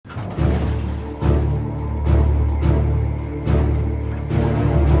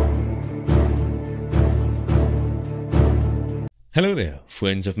Hello there,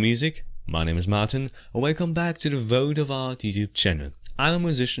 friends of music. My name is Martin, and welcome back to the World of Art YouTube channel. I'm a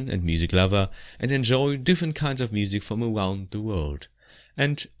musician and music lover and enjoy different kinds of music from around the world.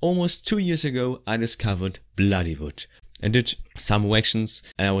 And almost 2 years ago I discovered Bloodywood and did some reactions,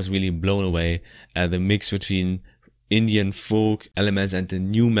 and I was really blown away at the mix between Indian folk elements and the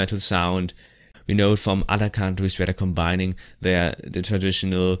new metal sound. We know it from other countries where they're combining the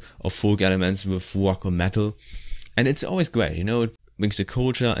traditional or folk elements with rock or metal. And it's always great, you know, it brings a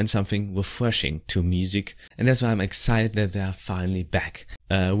culture and something refreshing to music. And that's why I'm excited that they're finally back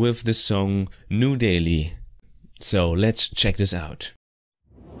with the song New Delhi. So let's check this out.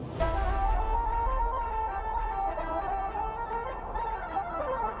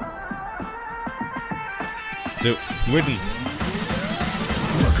 The written.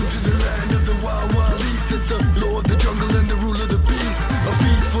 Welcome to the land of the wild, wild east. It's the law of the jungle and the rule of the beast. A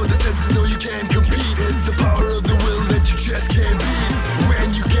feast for the senses, no you can't compete. It's the power of the will that you just can't beat.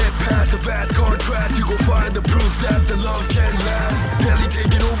 When you get past the vast contrast, you go find the proof that the love can last. Delhi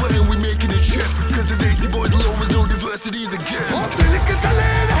taking over and we making it shift, cause the Desi boys know always no diversity's a gift.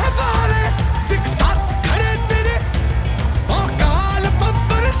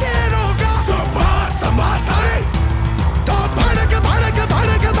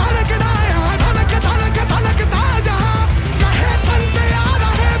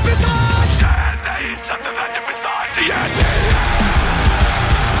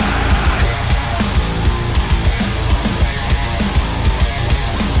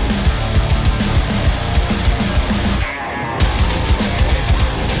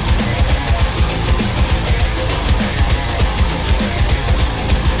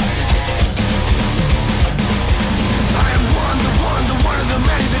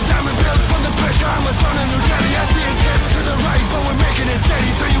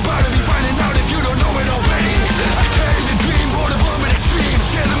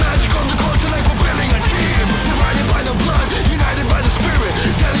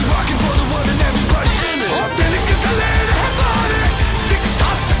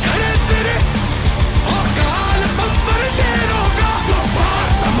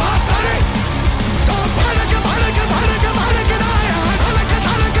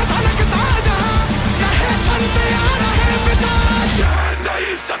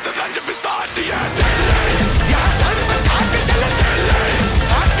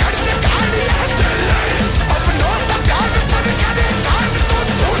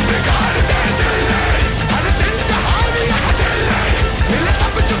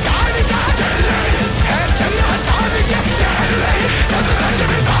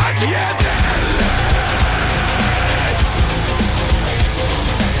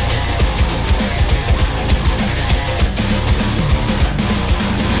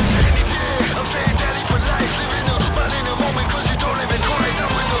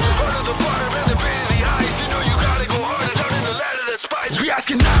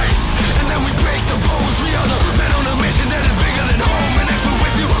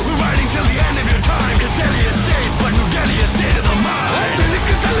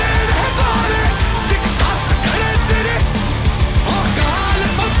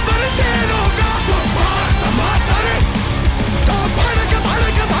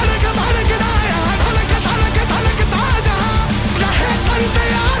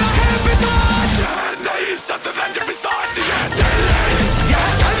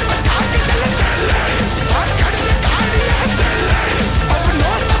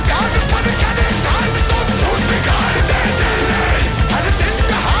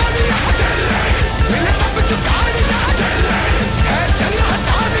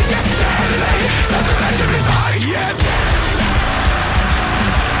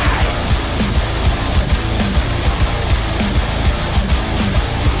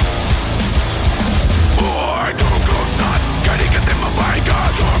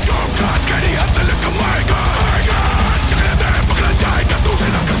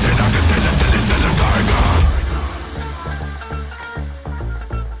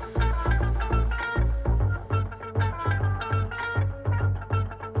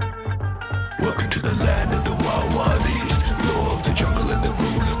 Welcome to the land of the wild, wild east. Law of the jungle and the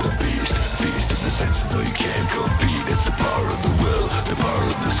rule of the beast. Feast of the senses, no you can't compete. It's the power of the will, the power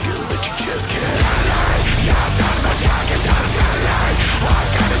of the skill that you just can't.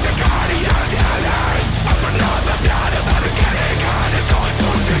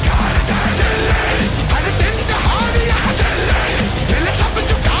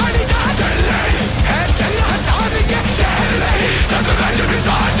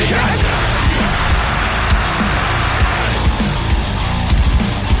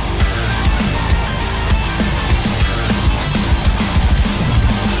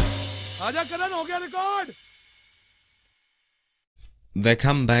 they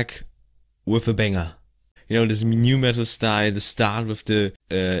come back with a banger. You know, this new metal style, the start with the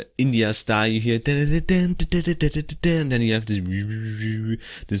India style, you hear, then you have this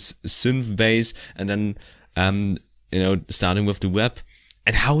synth bass, and then, you know, starting with the web,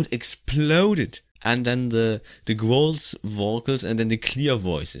 and how it exploded, and then the growls vocals, and then the clear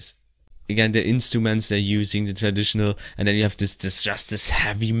voices. Again, the instruments they're using, the traditional, and then you have this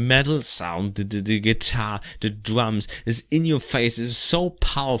heavy metal sound, the guitar, the drums, is in your face, is so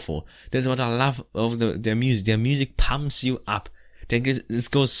powerful. That's what I love of their music. Their music pumps you up. This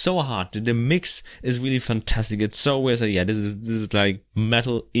goes so hard. The mix is really fantastic. It's so weird. Yeah, this is like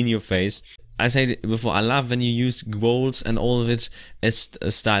metal in your face. I said before, I love when you use growls and all of it as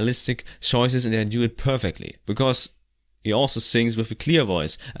stylistic choices, and they do it perfectly, because he also sings with a clear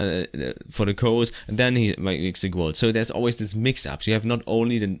voice for the chorus, and then he makes the growl. So there's always this mix-up. So you have not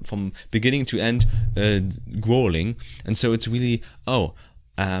only from beginning to end growling, and so it's really,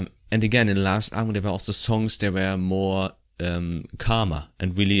 and again, in the last album there were also songs that were more calmer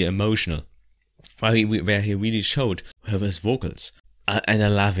and really emotional, where he really showed his vocals. And I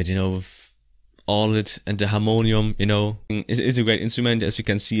love it, you know, with all it, and the harmonium, you know. It's a great instrument. As you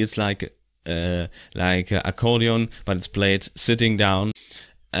can see, it's like accordion, but it's played sitting down.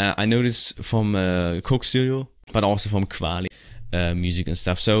 I know this from Coke Studio, but also from Quali music and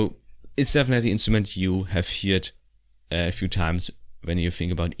stuff. So it's definitely an instrument you have heard a few times when you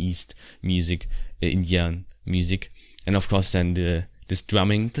think about East music, Indian music, and of course then this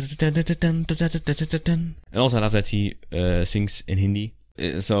drumming. And also I love that he sings in Hindi.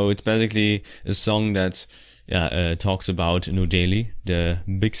 So it's basically a song that talks about New Delhi, the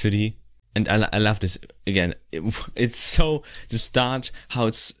big city. And I love this. Again, it's so, the start, how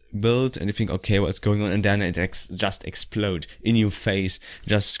it's built, and you think, okay, what's going on, and then it just explodes in your face,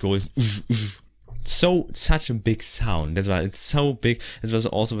 just goes, such a big sound. That's why it's so big. As was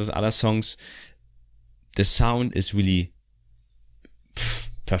also with other songs, the sound is really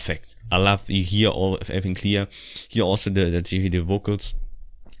perfect. I love, you hear all of everything clear, here also that you hear the vocals,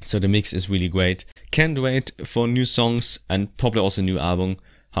 so the mix is really great. Can't wait for new songs, and probably also a new album.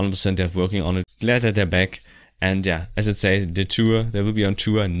 100% they're working on it. Glad that they're back. And yeah, as I say, they will be on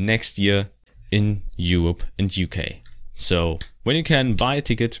tour next year in Europe and UK. So when you can, buy a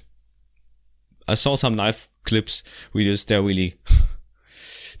ticket. I saw some live clips, videos,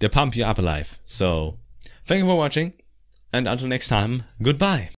 they pump you up alive. So thank you for watching, and until next time, goodbye.